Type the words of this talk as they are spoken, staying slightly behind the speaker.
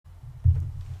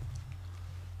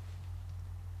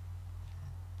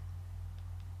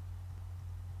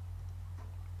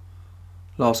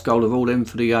Last goal of all them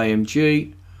for the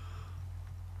AMG.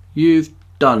 You've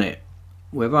done it.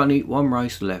 We've only one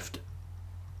race left.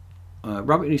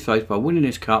 Rub it in his face by winning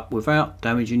this cup without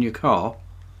damaging your car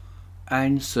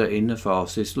and setting the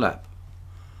fastest lap.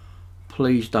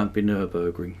 Please don't be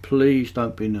Nürburgring. Please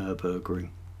don't be Nürburgring.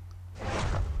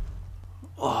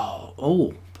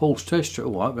 Oh, Paul's test track.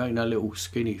 Alright, ain't that little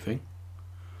skinny thing.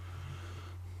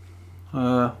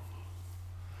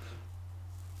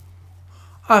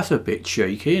 That's a bit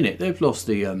cheeky, isn't it? They've lost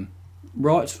the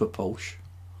rights for Porsche,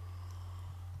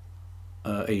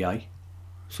 EA.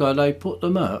 So they put the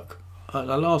Merc at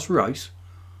the last race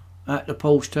at the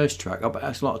Porsche test track. I bet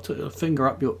that's like a finger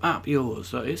up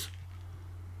yours, that is.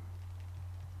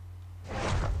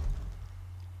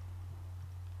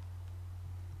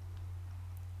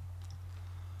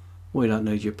 We don't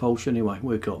need your Porsche anyway,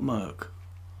 we've got Merc.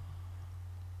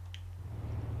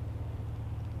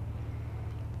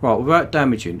 Right, without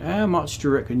damaging, how much do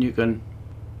you reckon you can...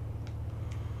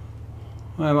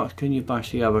 How much can you bash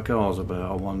the other cars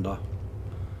about, I wonder?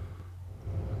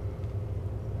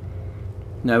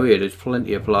 Now here, there's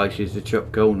plenty of places to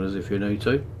chop corners if you need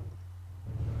to.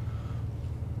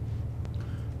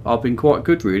 I've been quite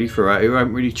good really throughout here, I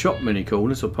haven't really chopped many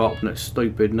corners apart from that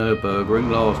stupid Nürburgring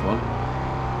last one.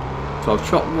 So I've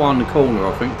chopped one corner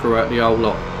I think throughout the whole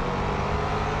lot.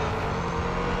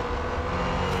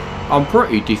 I'm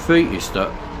pretty defeatist at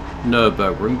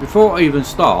Nürburgring. Before I even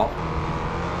start,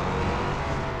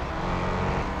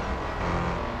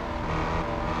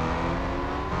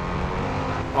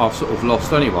 I've sort of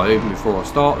lost anyway, even before I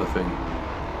start the thing.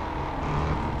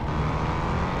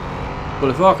 But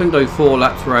if I can do 4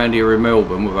 laps around here in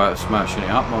Melbourne without smashing it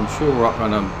up, I'm sure I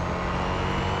can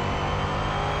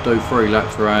do 3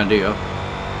 laps around here.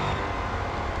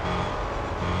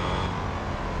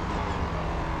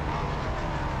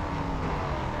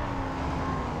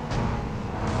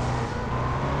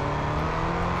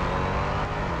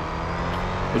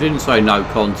 It didn't say no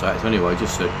contact anyway,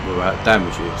 just said without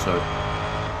damaging it, so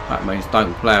that means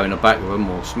don't plough in the back of them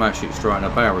or smash it straight in a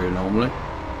barrier normally.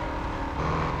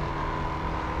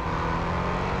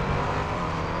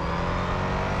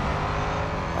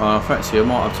 I fancy I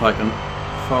might have taken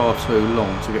far too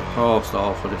long to get past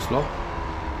half of this lot.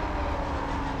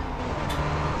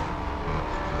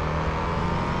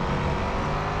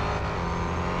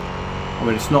 I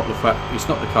mean, it's not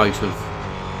the case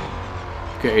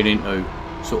of getting into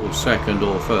sort of second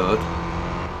or third.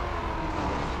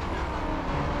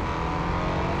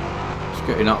 Just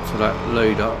getting up to that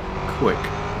leader quick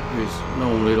is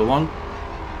normally the one.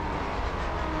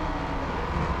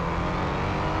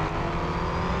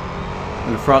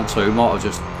 And the front two might have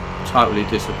just totally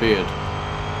disappeared.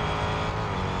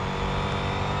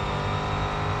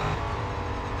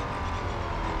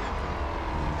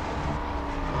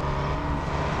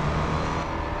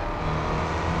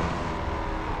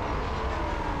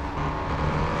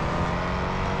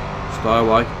 Stay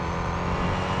away.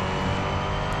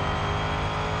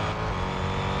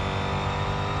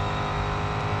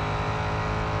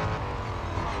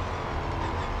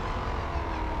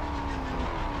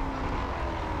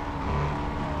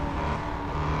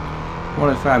 What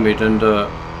if Hamid and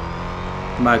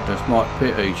Magnus might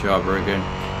pit each other again?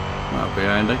 That'd be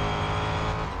handy.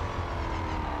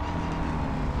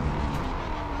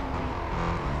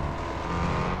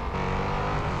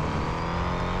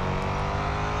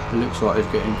 It looks like he's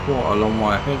getting quite a long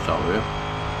way ahead up here.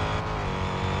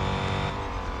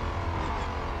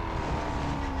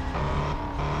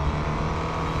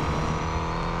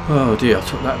 Oh dear, I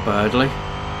took that badly.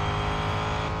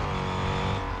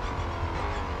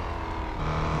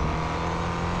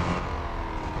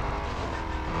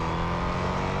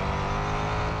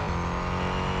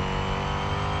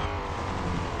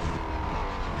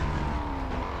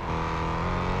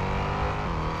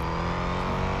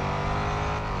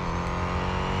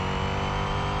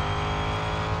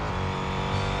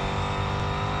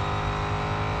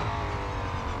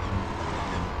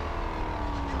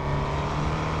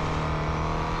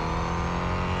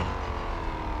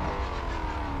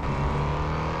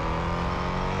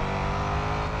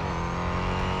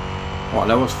 Right,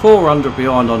 there was 400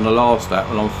 behind on the last lap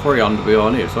and I'm 300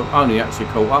 behind here, so I've only actually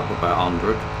caught up about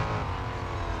 100.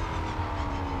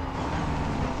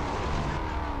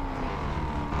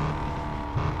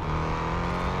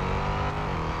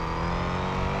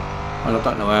 And I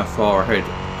don't know how far ahead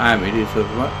Hamid is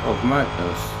of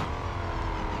Magnus.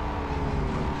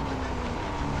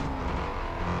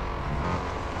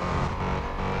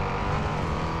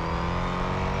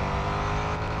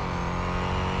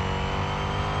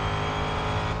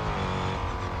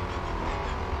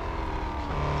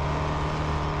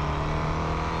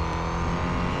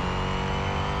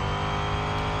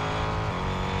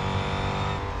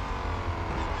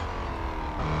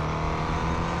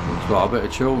 like a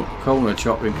bit of corner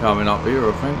chopping coming up here,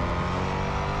 I think.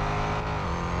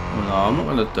 No, I'm not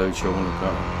going to do corner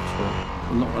chopping.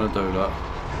 I'm not going to do that.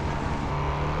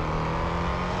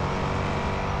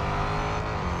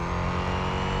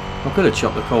 I could have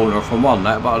chopped the corner off on one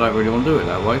that, but I don't really want to do it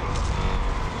that way.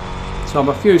 So I'm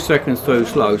a few seconds too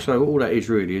slow, so all that is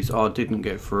really is I didn't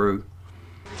get through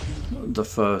the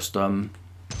first on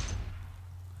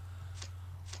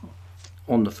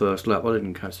the first lap. I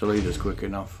didn't catch the leaders quick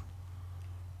enough.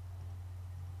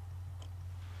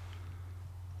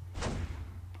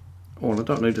 Oh, and I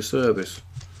don't need a service.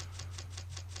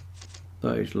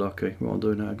 That is lucky. Well, I'm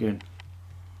doing that again.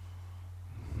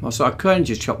 So I can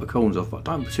just chop the corners off, but I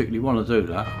don't particularly want to do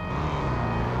that.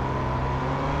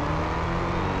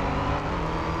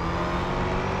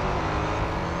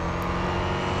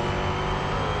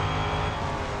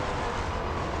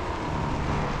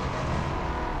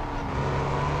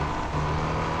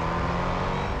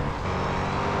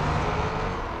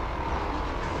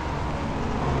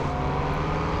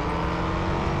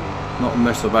 Not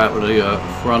mess about with the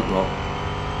front lock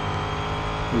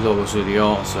is obviously the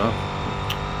answer.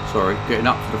 Sorry, getting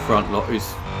up to the front lot is,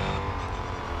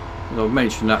 as I've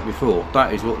mentioned that before,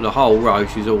 that is what the whole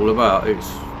race is all about. It's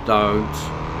don't.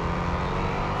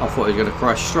 I thought he was going to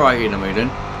crash straight into me then.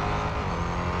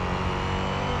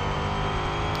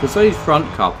 Because these front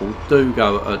couple do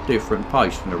go at a different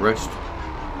pace from the rest.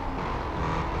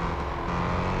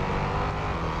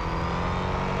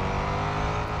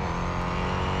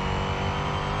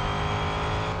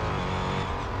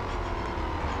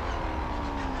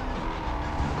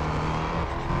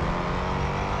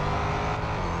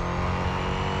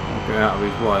 Get out of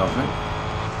his way, I think.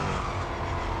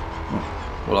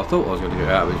 Well, I thought I was going to get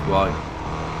out of his way.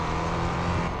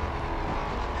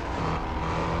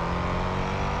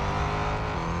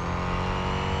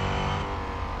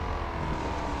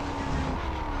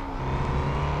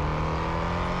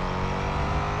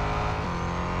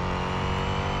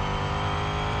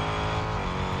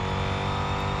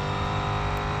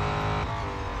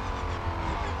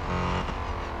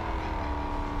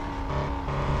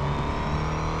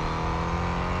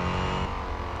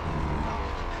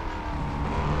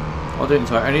 I didn't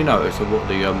take any notice of what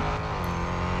the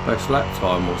best lap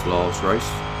time was last race.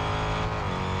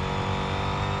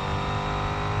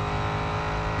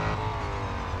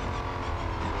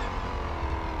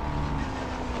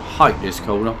 Hate this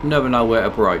corner, never know where to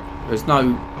brake. There's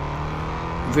no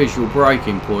visual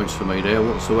braking points for me there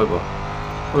whatsoever.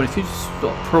 I mean, if you just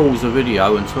pause the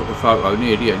video and took a photo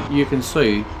near the end, you can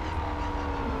see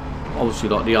obviously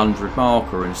like the 100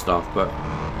 marker and stuff, but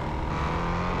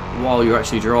while you're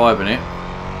actually driving it,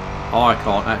 I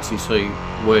can't actually see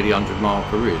where the 100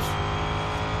 marker is.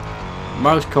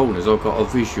 Most corners I've got a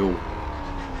visual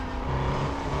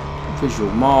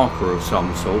marker of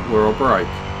some sort where I brake.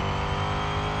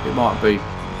 It might be,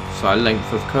 say, a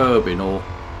length of curbing or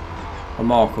a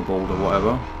marker board or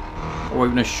whatever, or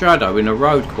even a shadow in the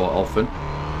road quite often.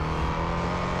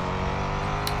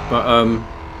 But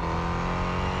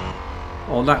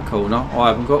on that corner I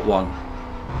haven't got one.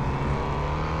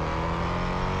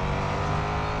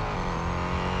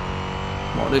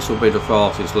 Well, this will be the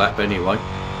fastest lap anyway,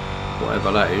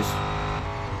 whatever that is.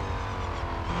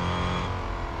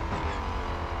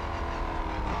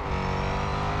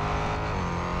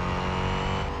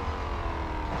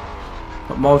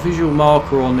 But my visual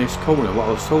marker on this corner, what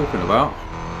I was talking about,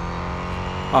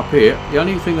 up here, the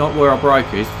only thing where I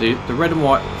brake is the red and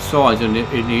white signs in the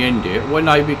end here, when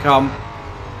they become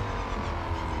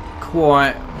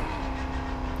quite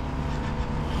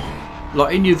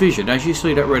like in your vision, as you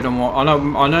see that red and white, I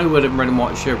know where the red and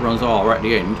white chevrons are at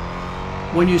the end.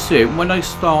 When you see it, when they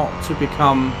start to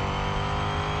become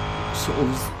sort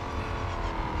of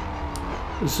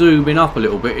zooming up a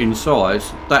little bit in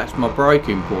size, that's my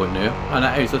braking point there, and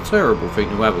that is a terrible thing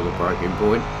to have as a braking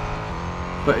point,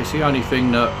 but it's the only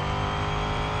thing that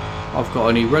I've got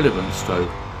any relevance to.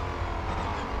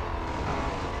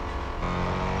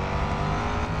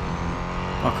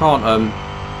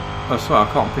 I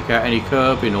can't pick out any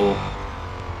curbing or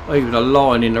even a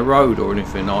line in the road or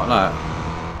anything like that.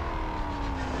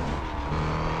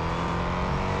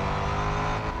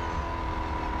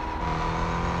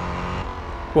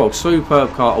 Well,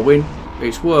 superb car to win.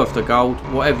 It's worth the gold.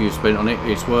 Whatever you spent on it,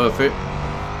 it's worth it.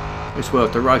 It's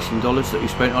worth the racing dollars that you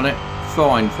spent on it.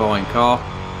 Fine car.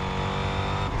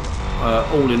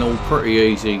 All in all, pretty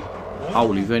easy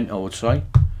whole event, I would say.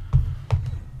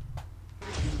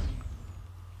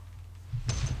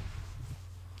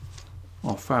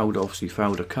 I obviously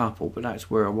failed a couple, but that's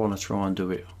where I want to try and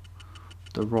do it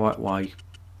the right way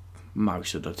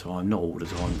most of the time, not all the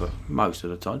time, but most of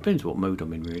the time. Depends what mood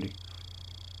I'm in really.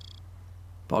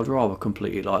 But I'd rather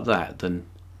complete it like that than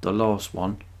the last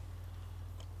one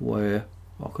where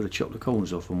I could have chopped the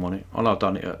corners off and won it. I know I've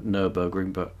done it at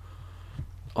Nürburgring, but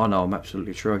I know I'm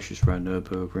absolutely atrocious around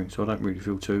Nürburgring, so I don't really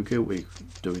feel too guilty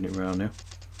doing it around there.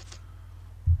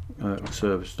 I'll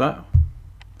service that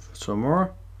for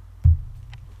tomorrow.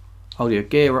 Oh yeah,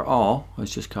 Gear R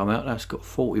has just come out. That's got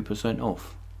 40%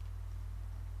 off.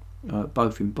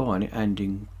 Both in buying it and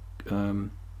in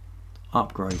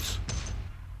upgrades.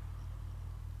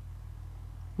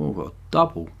 Oh, we've got a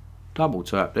double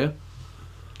tap there.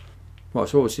 Right,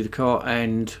 so obviously the car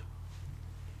and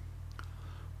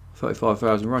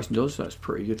 35,000 racing dollars. That's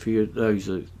pretty good for you, those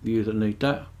of you that need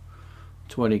that.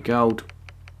 20 gold.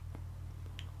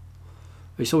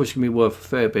 It's obviously going to be worth a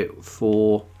fair bit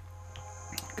for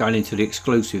going into the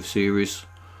exclusive series.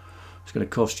 It's going to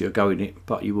cost you a go in it,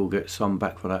 but you will get some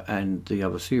back for that and the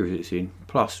other series it's in.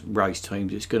 Plus race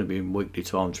teams, it's going to be in weekly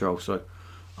time trial, so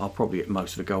I'll probably get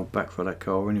most of the gold back for that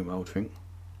car anyway, I would think.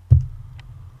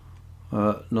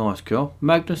 Nice car.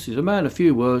 Magnus is a man of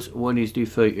few words when he's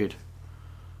defeated.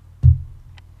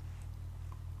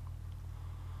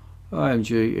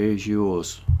 AMG is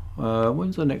yours.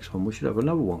 When's the next one? We should have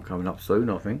another one coming up soon,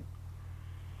 I think.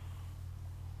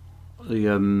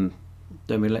 The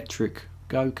them electric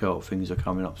go-kart things are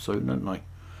coming up soon, aren't they?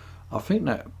 I think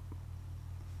that,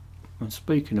 and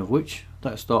speaking of which,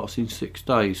 that starts in 6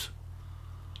 days.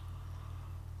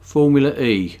 Formula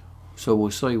E, so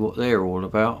we'll see what they're all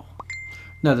about.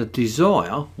 Now the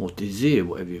Desire, or Desire,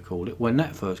 whatever you call it, when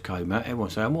that first came out,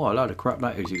 everyone's saying, "What a load of crap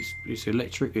that is, it's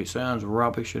electric, it sounds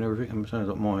rubbish and everything." And it sounds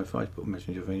like my Facebook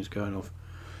messenger thing is going off.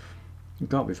 It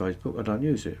can't be Facebook, I don't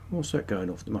use it. What's that going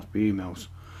off? There must be emails.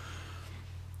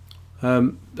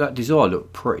 That Desire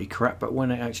looked pretty crap, but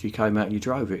when it actually came out and you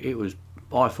drove it,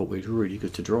 I thought it was really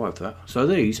good to drive that. So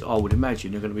these, I would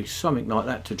imagine, are going to be something like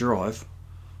that to drive,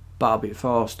 but a bit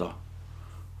faster.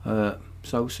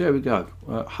 So there we go.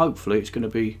 Hopefully it's going to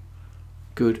be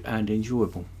good and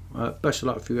enjoyable. Best of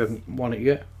luck if you haven't won it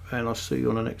yet, and I'll see you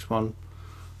on the next one.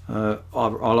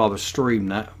 I'll either stream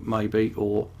that maybe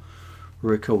or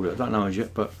record it. I don't know as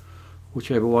yet, but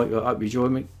whichever way, I hope you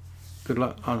join me. Good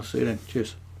luck, I'll see you then.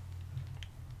 Cheers.